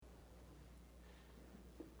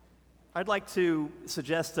I'd like to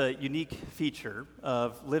suggest a unique feature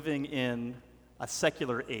of living in a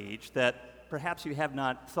secular age that perhaps you have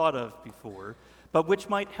not thought of before, but which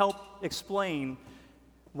might help explain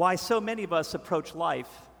why so many of us approach life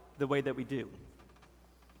the way that we do.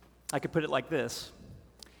 I could put it like this.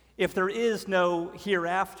 If there is no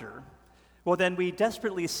hereafter, well, then we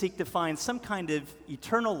desperately seek to find some kind of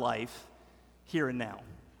eternal life here and now.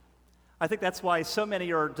 I think that's why so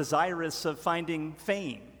many are desirous of finding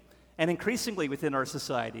fame. And increasingly within our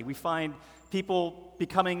society, we find people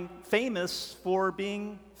becoming famous for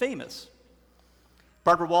being famous.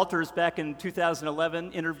 Barbara Walters, back in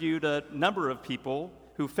 2011, interviewed a number of people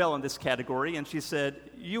who fell in this category, and she said,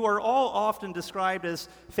 "You are all often described as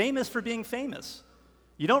famous for being famous.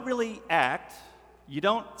 You don't really act, you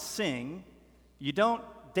don't sing, you don't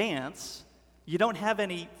dance, you don't have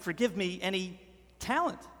any, forgive me, any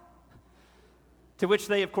talent." To which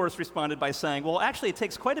they, of course, responded by saying, well, actually, it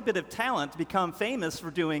takes quite a bit of talent to become famous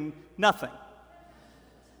for doing nothing.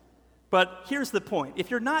 But here's the point.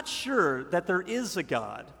 If you're not sure that there is a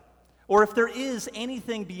God, or if there is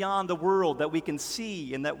anything beyond the world that we can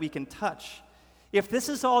see and that we can touch, if this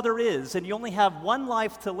is all there is and you only have one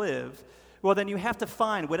life to live, well, then you have to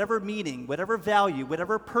find whatever meaning, whatever value,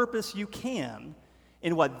 whatever purpose you can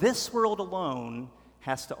in what this world alone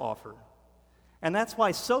has to offer. And that's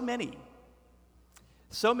why so many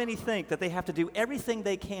think that they have to do everything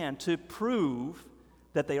they can to prove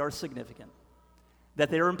that they are significant, that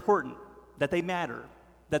they are important, that they matter,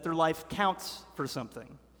 that their life counts for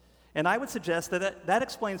something. And I would suggest that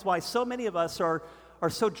explains why so many of us are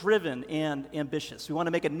so driven and ambitious. We want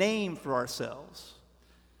to make a name for ourselves.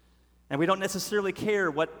 And we don't necessarily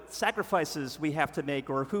care what sacrifices we have to make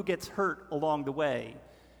or who gets hurt along the way.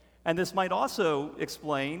 And this might also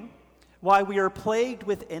explain why we are plagued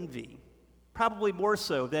with envy, probably more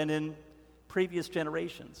so than in previous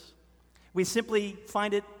generations. We simply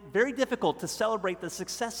find it very difficult to celebrate the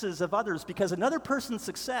successes of others because another person's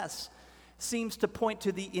success seems to point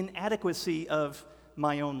to the inadequacy of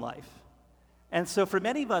my own life. And so for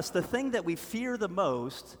many of us, the thing that we fear the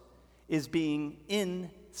most is being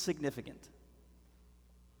insignificant.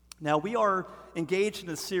 Now, we are engaged in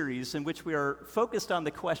a series in which we are focused on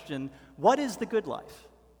the question, what is the good life?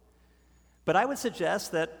 But I would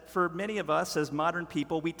suggest that for many of us as modern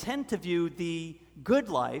people, we tend to view the good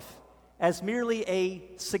life as merely a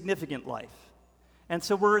significant life. And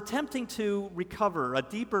so we're attempting to recover a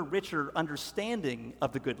deeper, richer understanding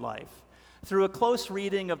of the good life through a close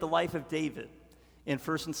reading of the life of David in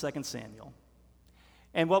 1st and 2nd Samuel.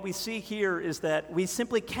 And what we see here is that we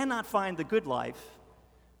simply cannot find the good life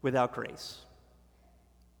without grace.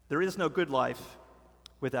 There is no good life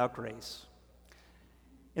without grace.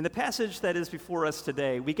 In the passage that is before us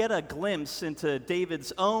today, we get a glimpse into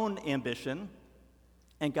David's own ambition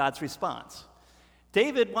and God's response.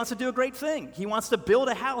 David wants to do a great thing. He wants to build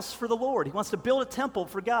a house for the Lord. He wants to build a temple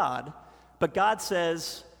for God, but God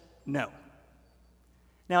says no.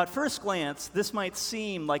 Now, at first glance, this might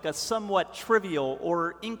seem like a somewhat trivial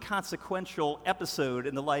or inconsequential episode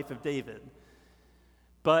in the life of David,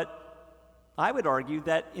 but I would argue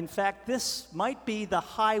that, in fact, this might be the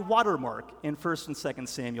high watermark in 1st and 2nd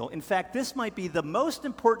Samuel. In fact, this might be the most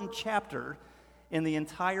important chapter in the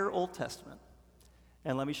entire Old Testament.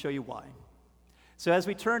 And let me show you why. So as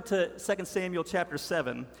we turn to 2 Samuel chapter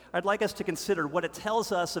 7, I'd like us to consider what it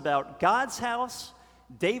tells us about God's house,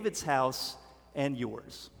 David's house, and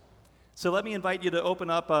yours. So let me invite you to open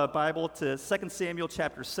up a Bible to 2 Samuel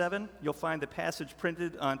chapter 7. You'll find the passage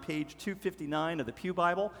printed on page 259 of the Pew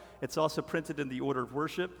Bible. It's also printed in the order of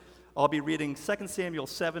worship. I'll be reading 2 Samuel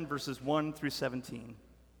 7, verses 1 through 17.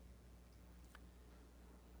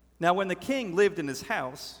 Now when the king lived in his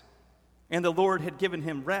house, and the Lord had given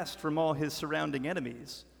him rest from all his surrounding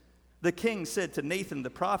enemies, the king said to Nathan the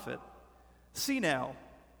prophet, "See now,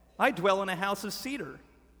 I dwell in a house of cedar,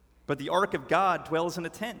 but the ark of God dwells in a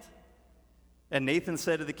tent." And Nathan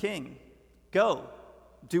said to the king, "Go,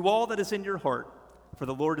 do all that is in your heart, for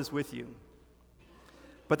the Lord is with you."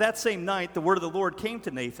 But that same night the word of the Lord came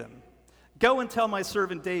to Nathan, "Go and tell my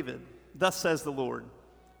servant David, thus says the Lord,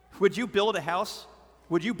 would you build a house?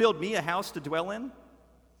 Would you build me a house to dwell in?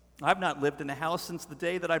 I've not lived in a house since the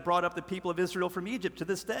day that I brought up the people of Israel from Egypt to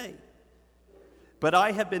this day. But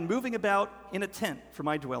I have been moving about in a tent for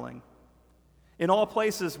my dwelling. In all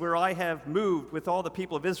places where I have moved with all the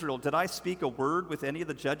people of Israel, did I speak a word with any of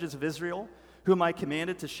the judges of Israel, whom I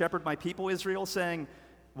commanded to shepherd my people Israel, saying,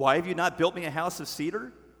 why have you not built me a house of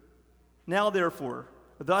cedar? Now therefore,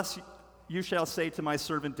 thus you shall say to my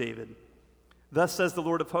servant David, thus says the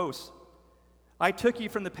Lord of hosts, I took you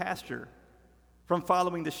from the pasture, from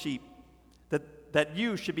following the sheep, that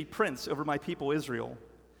you should be prince over my people Israel.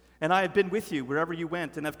 And I have been with you wherever you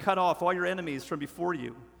went, and have cut off all your enemies from before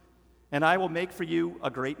you. And I will make for you a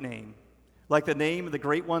great name, like the name of the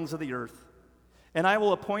great ones of the earth. And I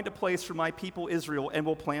will appoint a place for my people Israel, and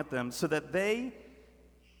will plant them, so that they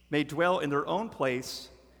may dwell in their own place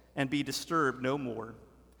and be disturbed no more.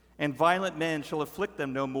 And violent men shall afflict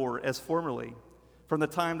them no more, as formerly, from the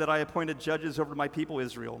time that I appointed judges over my people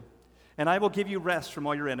Israel. And I will give you rest from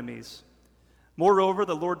all your enemies. Moreover,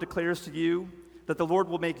 the Lord declares to you that the Lord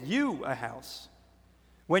will make you a house.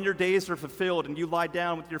 When your days are fulfilled and you lie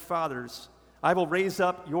down with your fathers, I will raise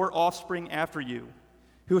up your offspring after you,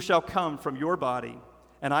 who shall come from your body,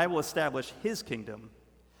 and I will establish his kingdom.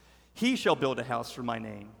 He shall build a house for my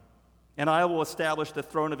name, and I will establish the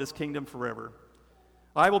throne of his kingdom forever.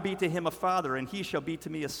 I will be to him a father, and he shall be to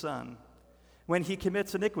me a son. When he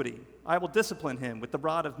commits iniquity, I will discipline him with the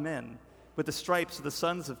rod of men, with the stripes of the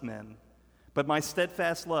sons of men. But my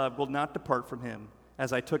steadfast love will not depart from him,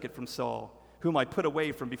 as I took it from Saul, whom I put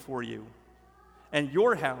away from before you. And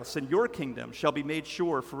your house and your kingdom shall be made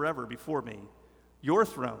sure forever before me. Your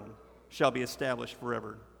throne shall be established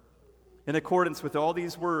forever. In accordance with all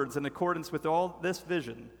these words, in accordance with all this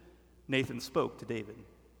vision, Nathan spoke to David.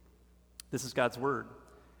 This is God's word.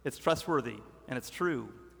 It's trustworthy, and it's true,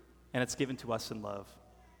 and it's given to us in love.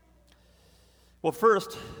 Well,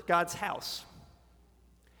 first, God's house.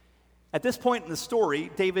 At this point in the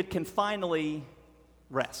story, David can finally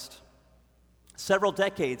rest. Several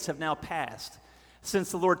decades have now passed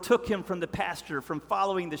since the Lord took him from the pasture, from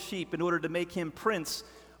following the sheep, in order to make him prince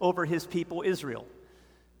over his people Israel.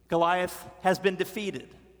 Goliath has been defeated.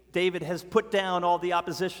 David has put down all the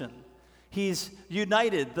opposition. He's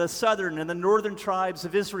united the southern and the northern tribes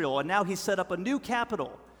of Israel, and now he's set up a new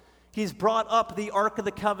capital. He's brought up the Ark of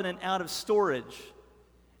the Covenant out of storage,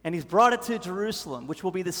 and he's brought it to Jerusalem, which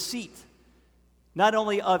will be the seat not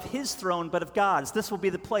only of his throne, but of God's. This will be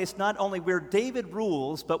the place not only where David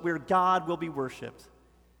rules, but where God will be worshipped.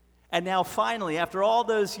 And now finally, after all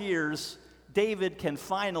those years, David can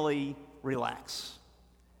finally relax.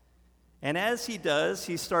 And as he does,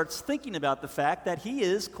 he starts thinking about the fact that he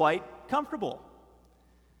is quite comfortable.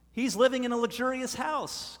 He's living in a luxurious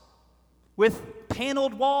house with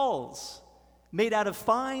paneled walls made out of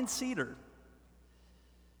fine cedar.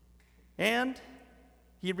 And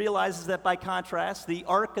he realizes that by contrast, the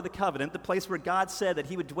Ark of the Covenant, the place where God said that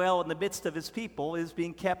he would dwell in the midst of his people, is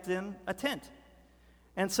being kept in a tent.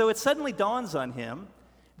 And so it suddenly dawns on him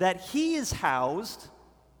that he is housed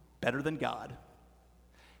better than God.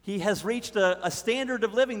 He has reached a standard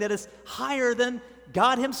of living that is higher than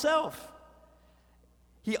God himself.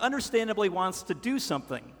 He understandably wants to do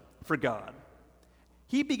something for God.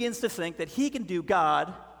 He begins to think that he can do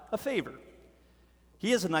God a favor.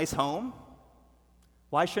 He has a nice home.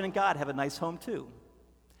 Why shouldn't God have a nice home too?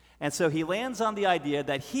 And so he lands on the idea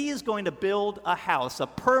that he is going to build a house, a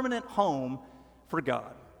permanent home for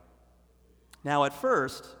God. Now, at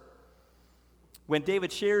first, when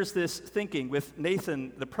David shares this thinking with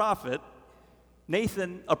Nathan the prophet,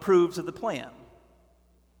 Nathan approves of the plan.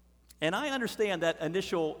 And I understand that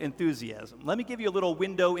initial enthusiasm. Let me give you a little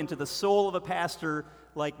window into the soul of a pastor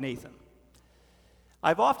like Nathan.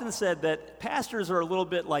 I've often said that pastors are a little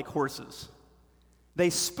bit like horses. They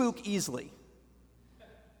spook easily.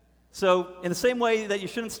 So in the same way that you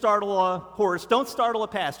shouldn't startle a horse, don't startle a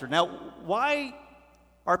pastor. Now, why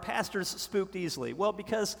are pastors spooked easily? Well,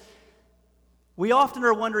 because we often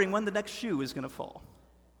are wondering when the next shoe is going to fall.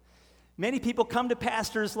 Many people come to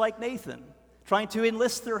pastors like Nathan, trying to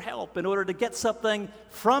enlist their help in order to get something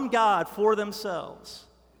from God for themselves.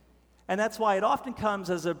 And that's why it often comes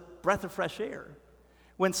as a breath of fresh air.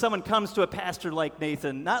 When someone comes to a pastor like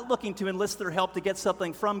Nathan, not looking to enlist their help to get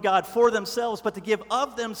something from God for themselves, but to give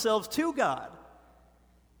of themselves to God.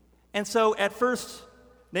 And so at first,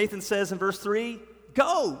 Nathan says in verse 3,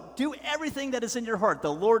 go, do everything that is in your heart.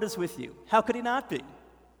 The Lord is with you. How could he not be?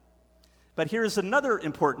 But here's another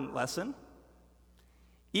important lesson.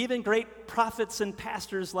 Even great prophets and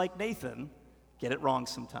pastors like Nathan get it wrong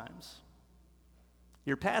sometimes.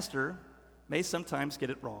 Your pastor may sometimes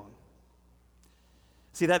get it wrong.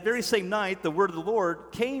 See, that very same night, the word of the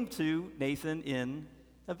Lord came to Nathan in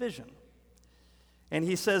a vision. And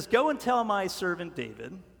he says, go and tell my servant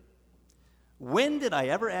David, when did I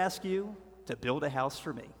ever ask you to build a house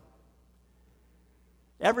for me?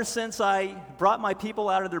 Ever since I brought my people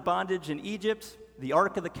out of their bondage in Egypt, the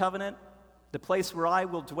Ark of the Covenant, the place where I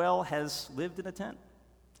will dwell, has lived in a tent.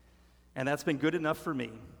 And that's been good enough for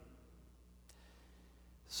me.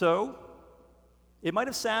 So, it might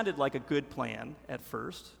have sounded like a good plan at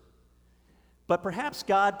first, but perhaps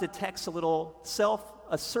God detects a little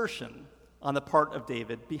self-assertion on the part of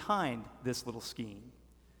David behind this little scheme.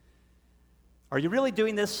 Are you really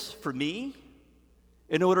doing this for me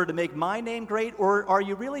in order to make my name great, or are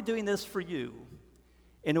you really doing this for you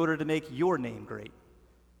in order to make your name great?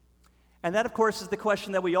 And that, of course, is the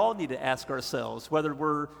question that we all need to ask ourselves, whether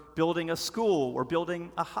we're building a school or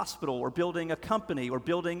building a hospital or building a company or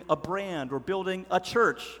building a brand or building a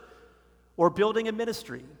church or building a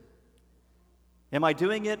ministry. Am I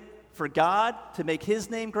doing it for God to make his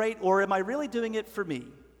name great, or am I really doing it for me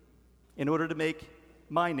in order to make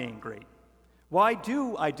my name great? Why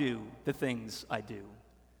do I do the things I do?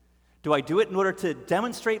 Do I do it in order to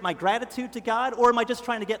demonstrate my gratitude to God, or am I just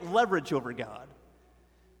trying to get leverage over God?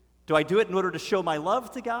 Do I do it in order to show my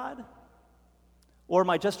love to God, or am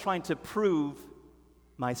I just trying to prove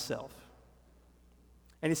myself?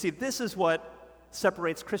 And you see, this is what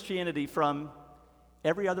separates Christianity from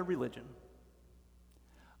every other religion.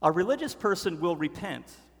 A religious person will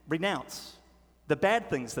renounce the bad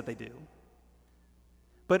things that they do.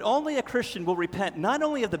 But only a Christian will repent not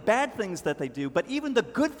only of the bad things that they do, but even the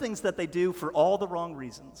good things that they do for all the wrong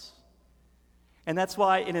reasons. And that's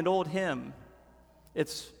why in an old hymn,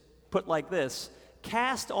 it's put like this: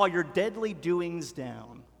 cast all your deadly doings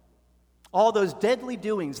down. All those deadly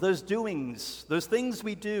doings, those things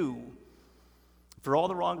we do for all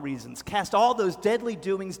the wrong reasons. Cast all those deadly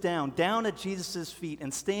doings down at Jesus' feet,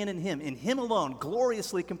 and stand in him alone,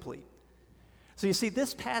 gloriously complete. So you see,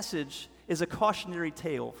 this passage is a cautionary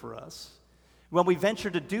tale for us when we venture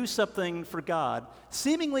to do something for God,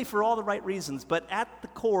 seemingly for all the right reasons, but at the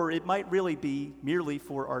core, it might really be merely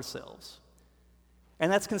for ourselves.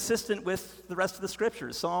 And that's consistent with the rest of the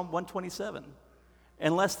scriptures. Psalm 127.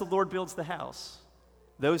 Unless the Lord builds the house,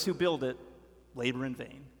 those who build it labor in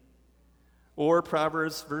vain. Or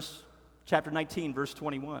Proverbs chapter 19, verse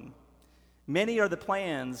 21. Many are the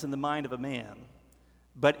plans in the mind of a man,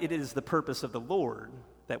 but it is the purpose of the Lord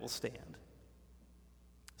that will stand.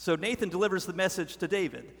 So Nathan delivers the message to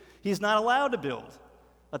David. He's not allowed to build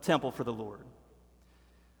a temple for the Lord.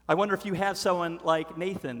 I wonder if you have someone like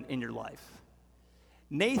Nathan in your life.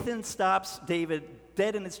 Nathan stops David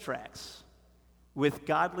dead in his tracks with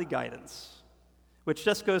godly guidance, which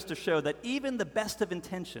just goes to show that even the best of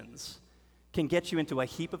intentions can get you into a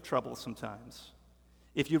heap of trouble sometimes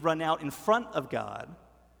if you run out in front of God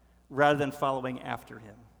rather than following after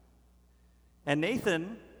him. And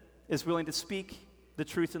Nathan is willing to speak the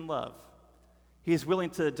truth in love. He is willing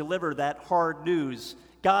to deliver that hard news.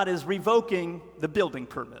 God is revoking the building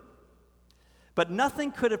permit. But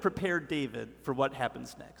nothing could have prepared David for what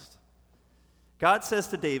happens next. God says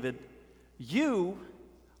to David, "You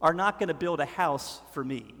are not going to build a house for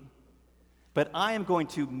me, but I am going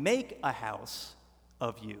to make a house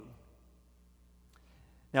of you."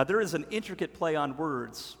 Now, there is an intricate play on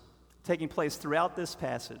words taking place throughout this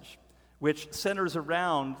passage, which centers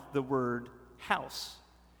around the word house.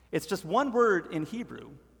 It's just one word in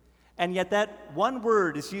Hebrew, and yet that one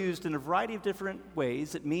word is used in a variety of different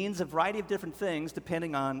ways. It means a variety of different things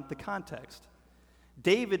depending on the context.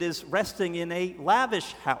 David is resting in a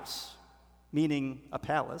lavish house, meaning a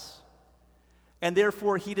palace, and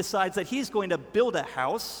therefore he decides that he's going to build a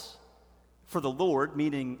house for the Lord,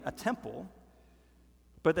 meaning a temple.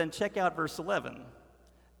 But then check out verse 11.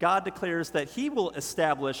 God declares that he will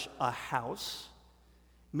establish a house,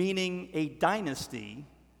 meaning a dynasty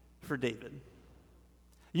for David.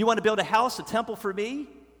 You want to build a house, a temple for me?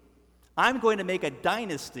 I'm going to make a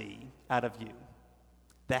dynasty out of you,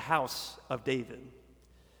 the house of David.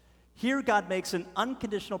 Here God makes an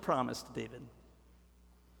unconditional promise to David.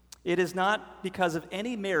 It is not because of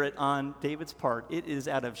any merit on David's part. It is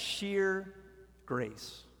out of sheer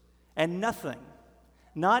grace. And nothing,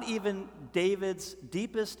 not even David's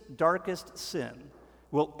deepest, darkest sin,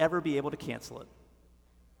 will ever be able to cancel it.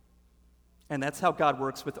 And that's how God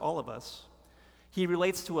works with all of us. He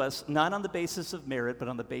relates to us not on the basis of merit, but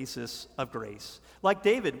on the basis of grace. Like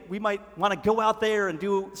David, we might want to go out there and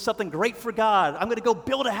do something great for God. I'm going to go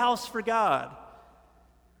build a house for God.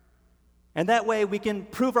 And that way we can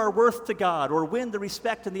prove our worth to God or win the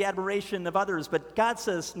respect and the admiration of others. But God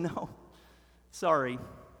says, no, sorry,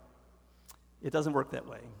 it doesn't work that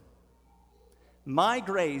way. My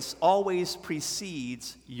grace always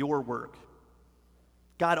precedes your work.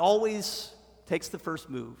 God always takes the first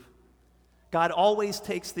move. God always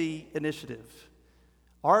takes the initiative.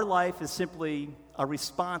 Our life is simply a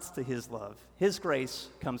response to his love. His grace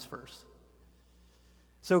comes first.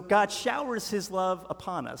 So God showers his love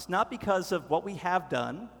upon us, not because of what we have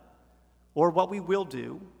done or what we will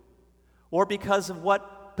do, or because of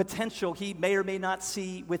what potential he may or may not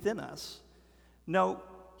see within us. No,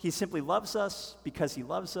 he simply loves us because he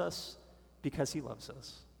loves us, because he loves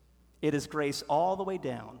us. It is grace all the way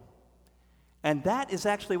down. And that is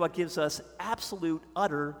actually what gives us absolute,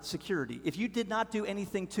 utter security. If you did not do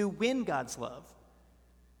anything to win God's love,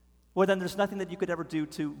 well, then there's nothing that you could ever do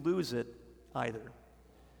to lose it either.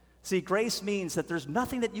 See, grace means that there's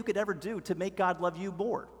nothing that you could ever do to make God love you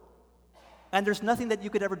more. And there's nothing that you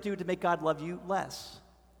could ever do to make God love you less.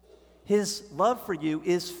 His love for you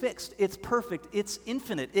is fixed, it's perfect, it's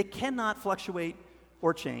infinite. It cannot fluctuate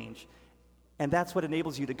or change. And that's what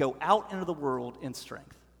enables you to go out into the world in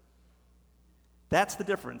strength. That's the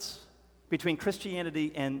difference between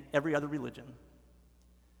Christianity and every other religion.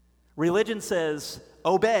 Religion says,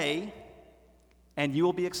 obey, and you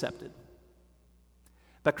will be accepted.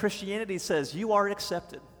 But Christianity says you are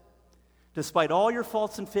accepted, despite all your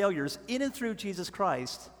faults and failures, in and through Jesus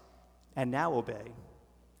Christ, and now obey.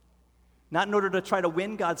 Not in order to try to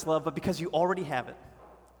win God's love, but because you already have it.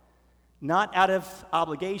 Not out of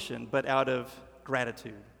obligation, but out of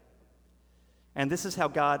gratitude. And this is how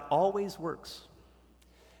God always works.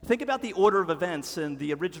 Think about the order of events in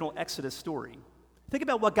the original Exodus story. Think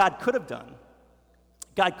about what God could have done.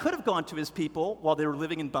 God could have gone to his people while they were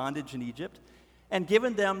living in bondage in Egypt and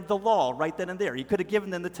given them the law right then and there. He could have given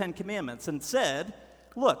them the 10 Commandments and said,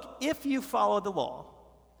 look, if you follow the law,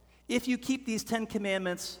 if you keep these 10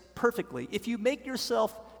 Commandments perfectly, if you make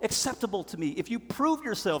yourself acceptable to me, if you prove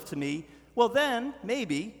yourself to me, well then,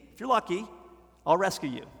 maybe, if you're lucky, I'll rescue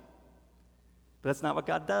you. But that's not what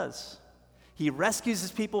God does. He rescues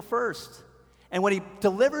his people first. And when he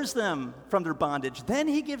delivers them from their bondage, then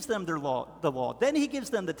he gives them the law. Then he gives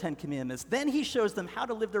them the 10 Commandments. Then he shows them how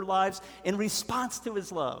to live their lives in response to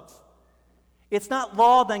his love. It's not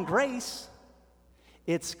law, then grace.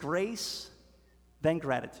 It's grace, then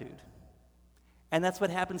gratitude. And that's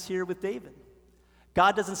what happens here with David.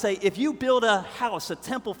 God doesn't say, if you build a house, a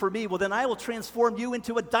temple for me, well, then I will transform you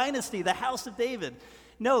into a dynasty, the house of David.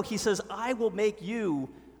 No, he says, I will make you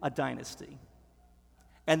a dynasty.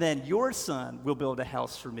 And then your son will build a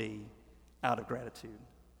house for me out of gratitude.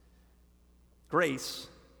 Grace,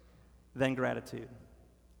 then gratitude.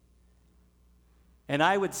 And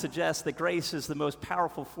I would suggest that grace is the most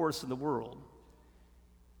powerful force in the world.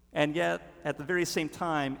 And yet, at the very same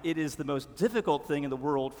time, it is the most difficult thing in the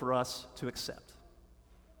world for us to accept.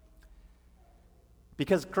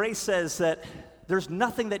 Because grace says that there's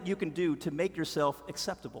nothing that you can do to make yourself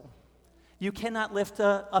acceptable. You cannot lift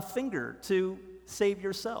a finger to save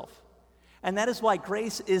yourself. And that is why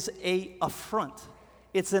grace is an affront.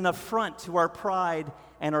 It's an affront to our pride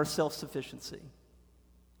and our self-sufficiency.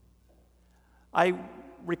 I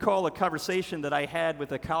recall a conversation that I had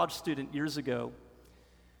with a college student years ago,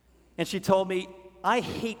 and she told me, I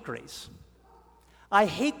hate grace. I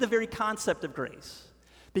hate the very concept of grace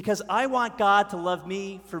because I want God to love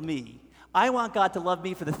me for me. I want God to love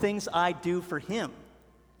me for the things I do for him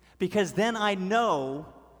because then I know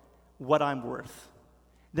what I'm worth.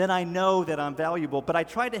 Then I know that I'm valuable. But I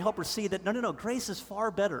tried to help her see that, no, grace is far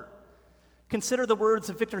better. Consider the words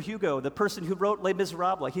of Victor Hugo, the person who wrote Les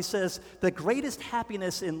Miserables. He says, the greatest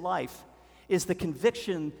happiness in life is the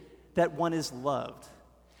conviction that one is loved,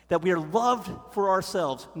 that we are loved for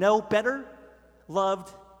ourselves. No, better,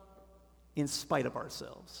 loved in spite of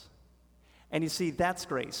ourselves. And you see, that's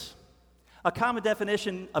grace. A common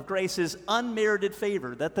definition of grace is unmerited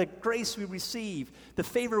favor, that the grace we receive, the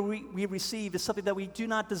favor we receive is something that we do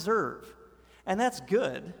not deserve. And that's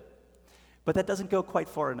good, but that doesn't go quite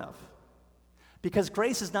far enough. Because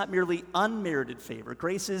grace is not merely unmerited favor,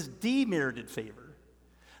 grace is demerited favor.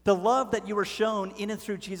 The love that you are shown in and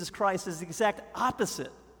through Jesus Christ is the exact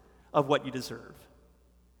opposite of what you deserve.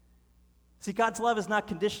 See, God's love is not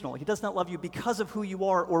conditional. He does not love you because of who you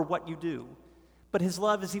are or what you do. But his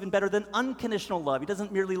love is even better than unconditional love. He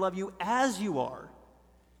doesn't merely love you as you are.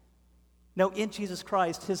 No, in Jesus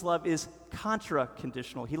Christ, his love is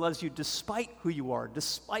contra-conditional. He loves you despite who you are,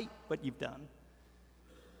 despite what you've done.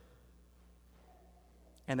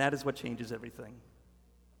 And that is what changes everything.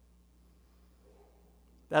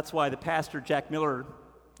 That's why the pastor, Jack Miller,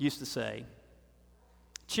 used to say,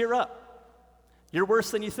 cheer up. You're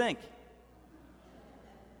worse than you think.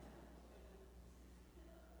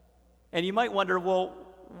 And you might wonder, well,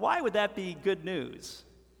 why would that be good news?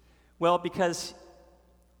 Well, because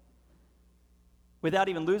without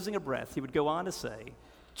even losing a breath, he would go on to say,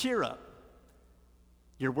 cheer up.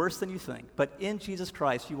 You're worse than you think, but in Jesus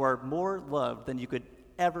Christ, you are more loved than you could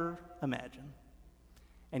ever imagine.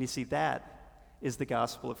 And you see, that is the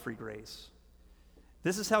gospel of free grace.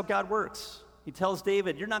 This is how God works. He tells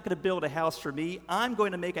David, you're not going to build a house for me. I'm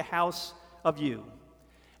going to make a house of you.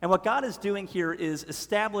 And what God is doing here is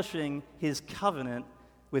establishing his covenant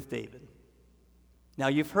with David. Now,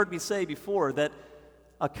 you've heard me say before that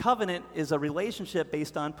A covenant is a relationship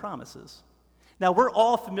based on promises. Now, we're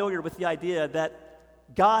all familiar with the idea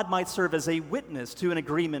that God might serve as a witness to an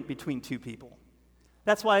agreement between two people.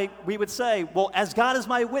 That's why we would say, well, as God is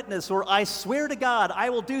my witness, or I swear to God, I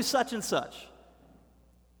will do such and such.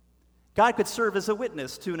 God could serve as a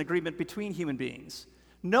witness to an agreement between human beings.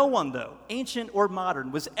 No one, though, ancient or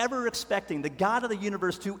modern, was ever expecting the God of the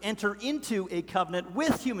universe to enter into a covenant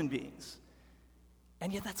with human beings.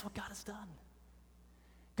 And yet that's what God has done.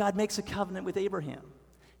 God makes a covenant with Abraham.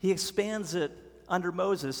 He expands it under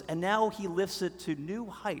Moses, and now he lifts it to new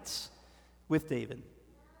heights with David.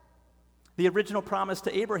 The original promise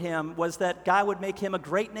to Abraham was that God would make him a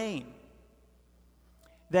great name,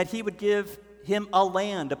 that he would give him a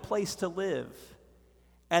land, a place to live,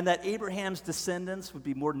 and that Abraham's descendants would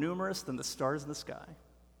be more numerous than the stars in the sky.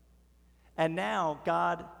 And now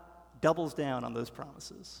God doubles down on those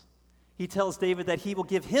promises. He tells David that he will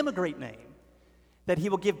give him a great name, that he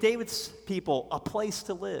will give David's people a place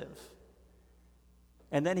to live.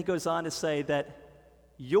 And then he goes on to say that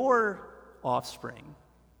your offspring,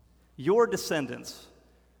 your descendants,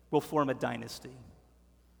 will form a dynasty,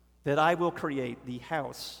 that I will create the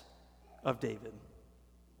house of David.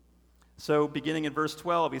 So beginning in verse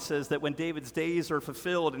 12, he says that when David's days are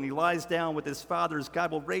fulfilled and he lies down with his fathers,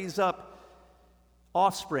 God will raise up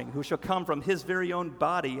offspring who shall come from his very own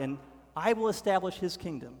body, and I will establish his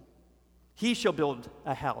kingdom. He shall build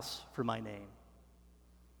a house for my name.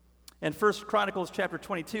 And 1 Chronicles chapter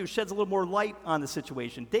 22 sheds a little more light on the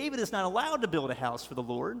situation. David is not allowed to build a house for the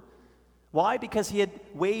Lord. Why? Because he had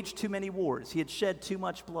waged too many wars. He had shed too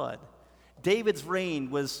much blood. David's reign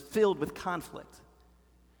was filled with conflict.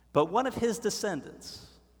 But one of his descendants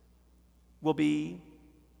will be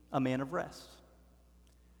a man of rest,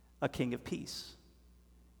 a king of peace.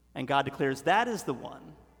 And God declares that is the one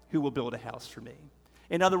who will build a house for me.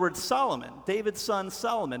 In other words, Solomon, David's son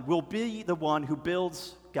Solomon, will be the one who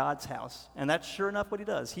builds God's house. And that's sure enough what he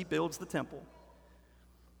does. He builds the temple.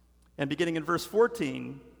 And beginning in verse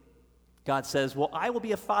 14, God says, well, I will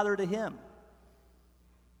be a father to him,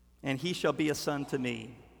 and he shall be a son to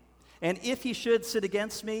me. And if he should sit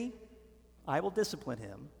against me, I will discipline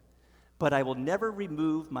him, but I will never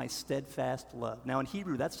remove my steadfast love. Now in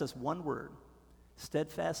Hebrew, that's just one word,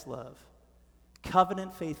 steadfast love,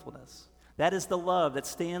 covenant faithfulness. That is the love that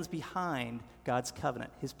stands behind God's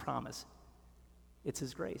covenant, his promise. It's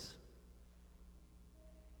his grace.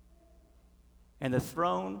 And the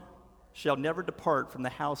throne shall never depart from the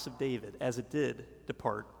house of David, as it did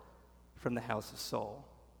depart from the house of Saul.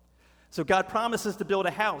 So God promises to build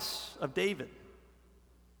a house of David,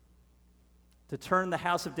 to turn the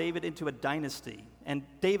house of David into a dynasty. And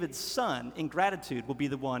David's son, in gratitude, will be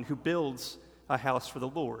the one who builds a house for the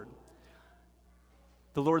Lord.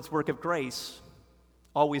 The Lord's work of grace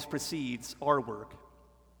always precedes our work.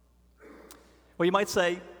 Well, you might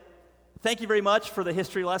say, thank you very much for the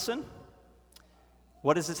history lesson.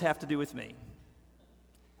 What does this have to do with me?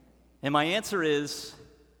 And my answer is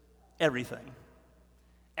everything.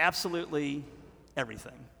 Absolutely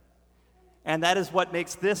everything. And that is what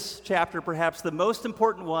makes this chapter perhaps the most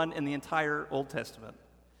important one in the entire Old Testament.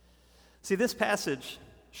 See, this passage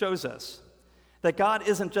shows us that God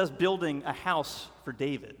isn't just building a house for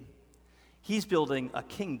David. He's building a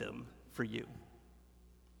kingdom for you.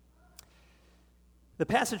 The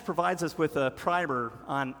passage provides us with a primer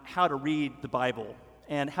on how to read the Bible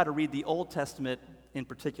and how to read the Old Testament in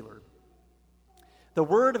particular. The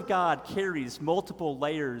Word of God carries multiple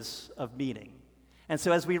layers of meaning. And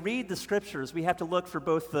so as we read the Scriptures, we have to look for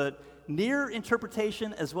both the near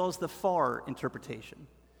interpretation as well as the far interpretation.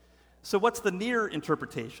 So what's the near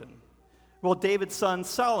interpretation? Well, David's son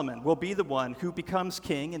Solomon will be the one who becomes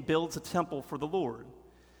king and builds a temple for the Lord.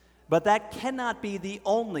 But that cannot be the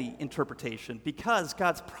only interpretation, because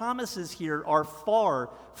God's promises here are far,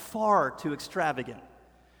 far too extravagant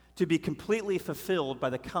to be completely fulfilled by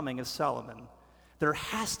the coming of Solomon. There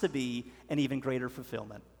has to be an even greater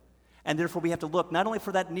fulfillment. And therefore we have to look not only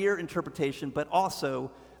for that near interpretation, but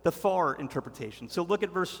also the far interpretation. So look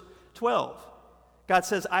at verse 12. God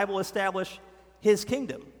says, I will establish his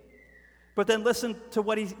kingdom. But then listen to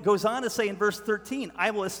what he goes on to say in verse 13.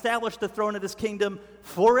 I will establish the throne of his kingdom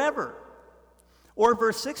forever. Or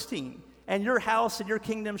verse 16. And your house and your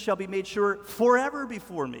kingdom shall be made sure forever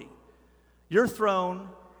before me. Your throne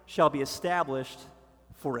shall be established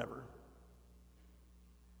forever.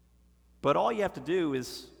 But all you have to do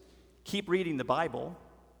is keep reading the Bible,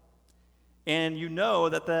 and you know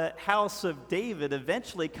that the house of David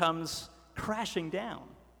eventually comes crashing down.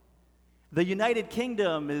 The United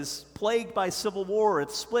Kingdom is plagued by civil war.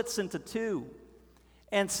 It splits into two.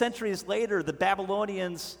 And centuries later, the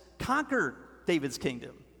Babylonians conquered David's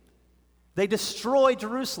kingdom. They destroy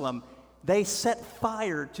Jerusalem. They set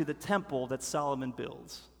fire to the temple that Solomon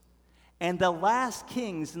builds. And the last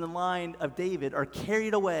kings in the line of David are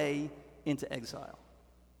carried away into exile.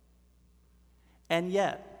 And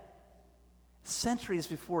yet, centuries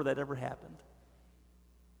before that ever happened,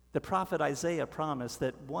 the prophet Isaiah promised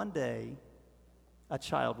that one day a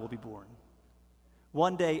child will be born.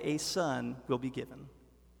 One day a son will be given.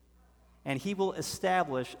 And he will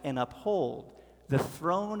establish and uphold the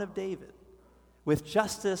throne of David with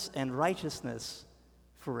justice and righteousness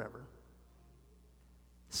forever.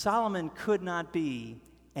 Solomon could not be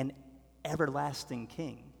an everlasting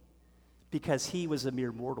king because he was a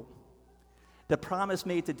mere mortal. The promise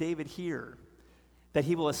made to David here that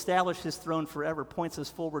he will establish his throne forever points us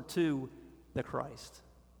forward to the Christ,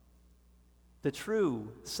 the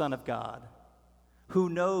true Son of God, who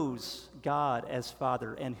knows God as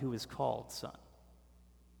Father and who is called Son.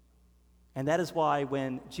 And that is why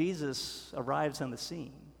when Jesus arrives on the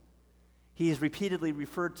scene, he is repeatedly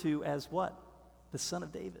referred to as what? The Son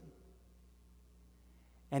of David.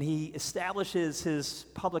 And he establishes his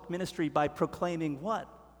public ministry by proclaiming what?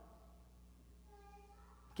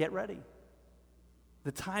 Get ready.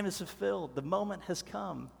 The time is fulfilled. The moment has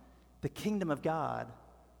come. The kingdom of God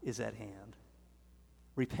is at hand.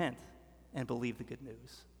 Repent and believe the good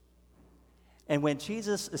news. And when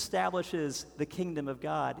Jesus establishes the kingdom of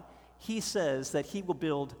God, he says that he will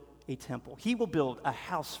build a temple. He will build a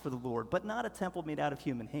house for the Lord, but not a temple made out of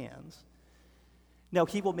human hands. No,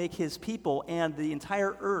 he will make his people and the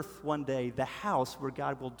entire earth one day the house where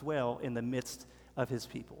God will dwell in the midst of his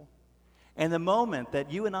people. And the moment that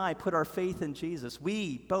you and I put our faith in Jesus,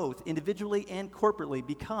 we both individually and corporately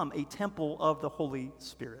become a temple of the Holy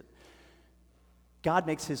Spirit. God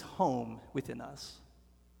makes his home within us.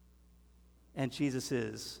 And Jesus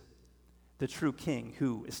is the true king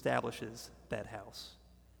who establishes that house.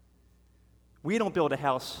 We don't build a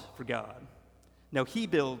house for God. No, he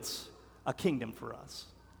builds a kingdom for us.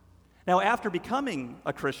 Now, after becoming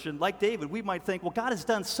a Christian, like David, we might think, well, God has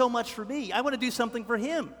done so much for me. I want to do something for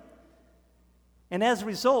him. And as a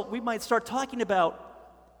result, we might start talking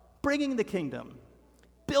about bringing the kingdom,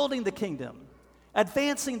 building the kingdom,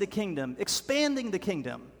 advancing the kingdom, expanding the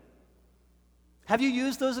kingdom. Have you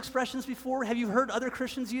used those expressions before? Have you heard other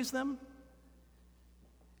Christians use them?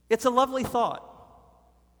 It's a lovely thought.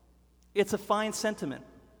 It's a fine sentiment.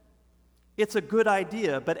 It's a good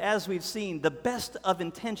idea, but as we've seen, the best of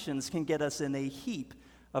intentions can get us in a heap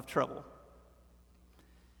of trouble.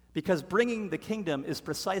 Because bringing the kingdom is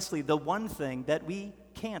precisely the one thing that we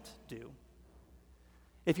can't do.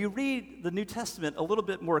 If you read the New Testament a little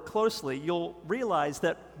bit more closely, you'll realize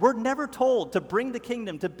that we're never told to bring the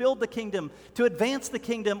kingdom, to build the kingdom, to advance the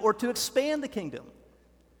kingdom, or to expand the kingdom.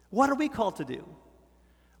 What are we called to do?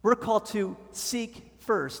 We're called to seek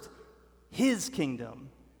first his kingdom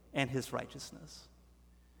and his righteousness.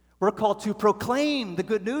 We're called to proclaim the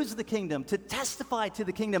good news of the kingdom, to testify to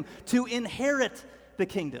the kingdom, to inherit the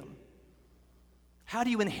kingdom. How do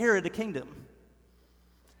you inherit a kingdom?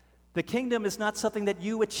 The kingdom is not something that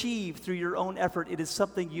you achieve through your own effort. It is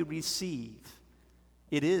something you receive.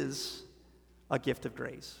 It is a gift of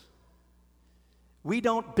grace. We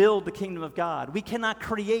don't build the kingdom of God. We cannot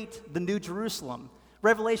create the New Jerusalem.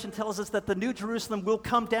 Revelation tells us that the New Jerusalem will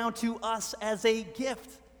come down to us as a gift.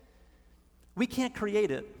 We can't create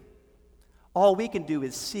it. All we can do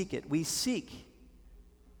is seek it. We seek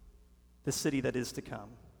the city that is to come.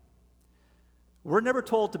 We're never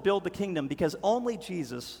told to build the kingdom because only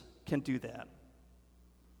Jesus can do that.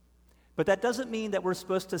 But that doesn't mean that we're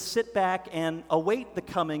supposed to sit back and await the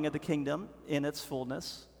coming of the kingdom in its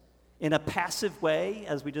fullness in a passive way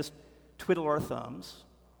as we just twiddle our thumbs.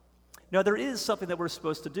 No, there is something that we're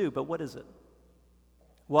supposed to do, but what is it?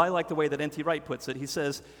 Well, I like the way that N.T. Wright puts it. He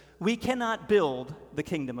says, we cannot build the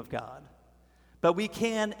kingdom of God, but we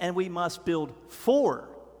can and we must build for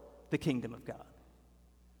the kingdom of God.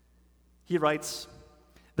 He writes,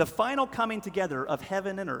 the final coming together of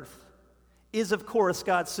heaven and earth is, of course,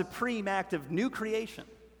 God's supreme act of new creation,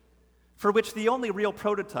 for which the only real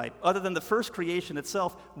prototype, other than the first creation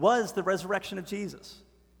itself, was the resurrection of Jesus.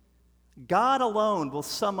 God alone will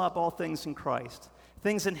sum up all things in Christ,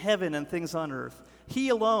 things in heaven and things on earth. He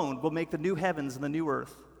alone will make the new heavens and the new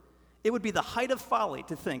earth. It would be the height of folly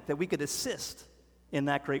to think that we could assist in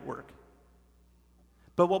that great work.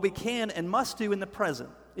 But what we can and must do in the present,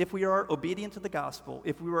 if we are obedient to the gospel,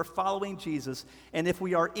 if we are following Jesus, and if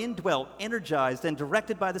we are indwelt, energized, and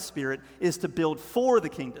directed by the Spirit, is to build for the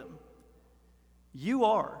kingdom. You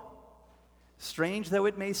are, strange though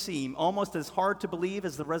it may seem, almost as hard to believe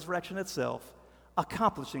as the resurrection itself,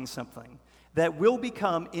 accomplishing something that will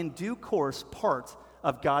become in due course part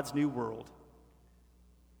of God's new world.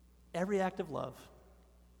 Every act of love,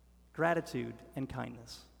 gratitude, and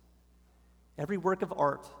kindness, every work of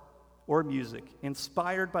art or music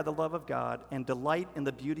inspired by the love of God and delight in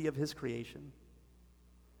the beauty of his creation,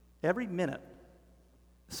 every minute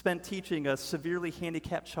spent teaching a severely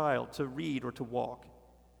handicapped child to read or to walk,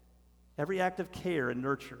 every act of care and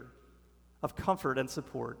nurture, of comfort and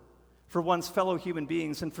support for one's fellow human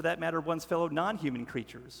beings, and for that matter, one's fellow non-human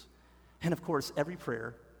creatures. And of course, every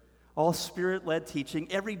prayer, all spirit-led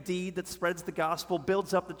teaching, every deed that spreads the gospel,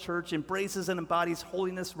 builds up the church, embraces and embodies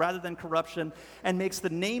holiness rather than corruption, and makes the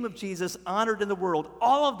name of Jesus honored in the world.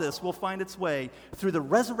 All of this will find its way through the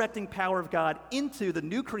resurrecting power of God into the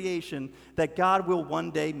new creation that God will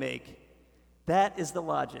one day make. That is the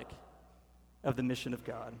logic of the mission of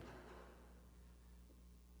God.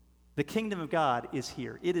 The kingdom of God is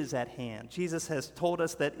here. It is at hand. Jesus has told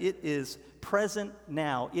us that it is present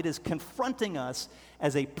now. It is confronting us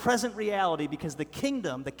as a present reality because the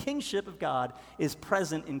kingdom, the kingship of God, is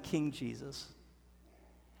present in King Jesus.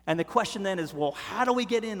 And the question then is, well, how do we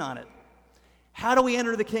get in on it? How do we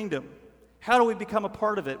enter the kingdom? How do we become a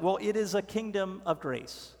part of it? Well, it is a kingdom of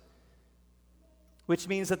grace, which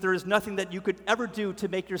means that there is nothing that you could ever do to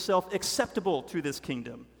make yourself acceptable to this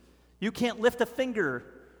kingdom. You can't lift a finger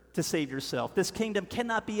to save yourself. This kingdom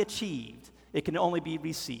cannot be achieved. It can only be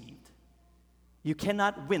received. You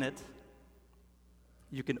cannot win it.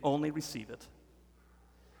 You can only receive it.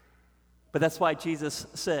 But that's why Jesus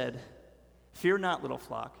said, "Fear not, little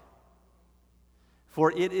flock,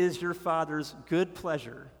 for it is your Father's good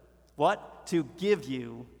pleasure," what? To give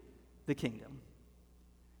you the kingdom.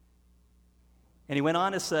 And he went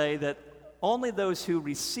on to say that only those who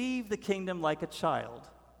receive the kingdom like a child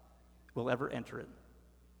will ever enter it.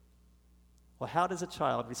 Well, how does a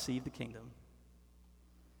child receive the kingdom?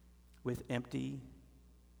 With empty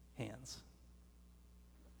hands.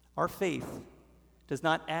 Our faith does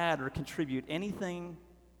not add or contribute anything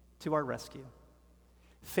to our rescue.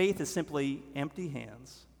 Faith is simply empty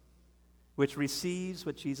hands, which receives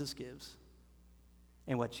what Jesus gives.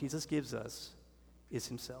 And what Jesus gives us is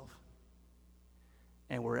himself.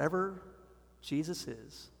 And wherever Jesus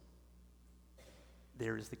is,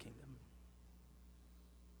 there is the kingdom.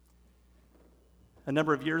 A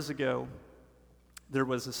number of years ago, there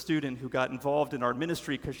was a student who got involved in our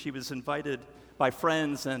ministry because she was invited by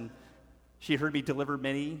friends, and she heard me deliver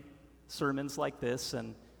many sermons like this,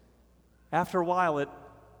 and after a while, it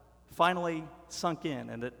finally sunk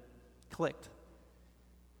in, and it clicked.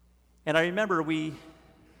 And I remember we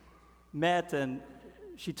met, and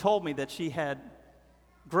she told me that she had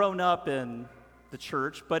grown up in the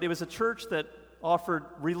church, but it was a church that offered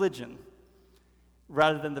religion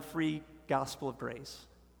rather than the free gospel of grace.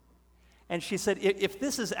 And she said, if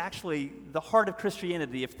this is actually the heart of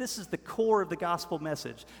Christianity, if this is the core of the gospel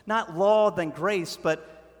message, not law then grace,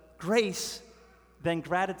 but grace then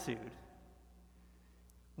gratitude,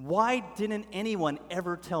 why didn't anyone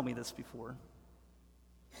ever tell me this before?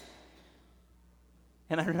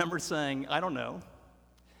 And I remember saying, I don't know,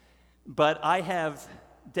 but I have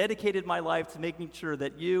dedicated my life to making sure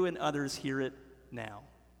that you and others hear it now.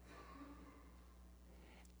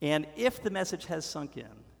 And if the message has sunk in,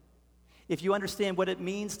 if you understand what it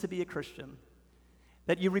means to be a Christian,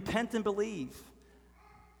 that you repent and believe,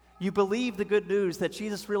 you believe the good news that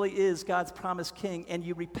Jesus really is God's promised king, and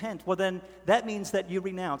you repent, well then that means that you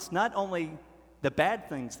renounce not only the bad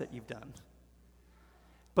things that you've done,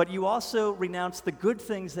 but you also renounce the good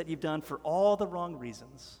things that you've done for all the wrong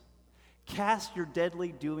reasons. Cast your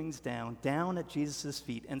deadly doings down at Jesus'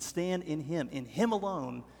 feet, and stand in him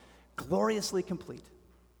alone, gloriously complete.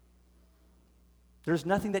 There's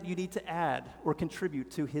nothing that you need to add or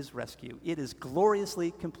contribute to his rescue. It is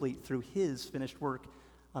gloriously complete through his finished work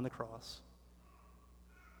on the cross.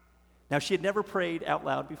 Now, she had never prayed out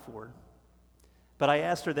loud before, but I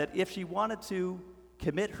asked her that if she wanted to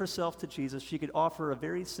commit herself to Jesus, she could offer a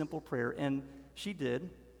very simple prayer, and she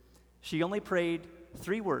did. She only prayed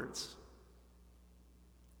 3 words: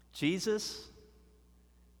 Jesus,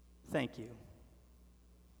 thank you.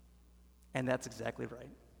 And that's exactly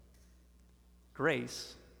right.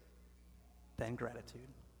 Grace, then gratitude.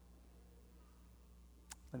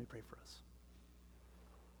 Let me pray for us.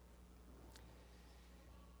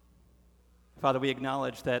 Father, we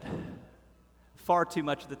acknowledge that far too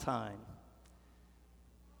much of the time,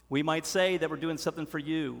 we might say that we're doing something for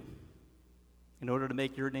you in order to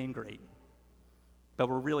make your name great, but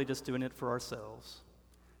we're really just doing it for ourselves,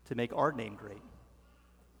 to make our name great.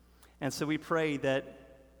 And so we pray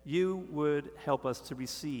that you would help us to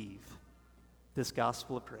receive this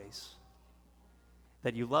gospel of grace,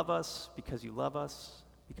 that you love us because you love us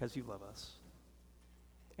because you love us,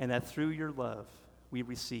 and that through your love we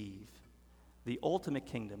receive the ultimate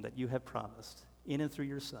kingdom that you have promised in and through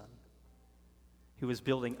your Son, who is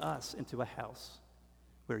building us into a house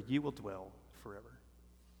where you will dwell forever.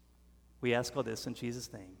 We ask all this in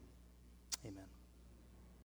Jesus' name.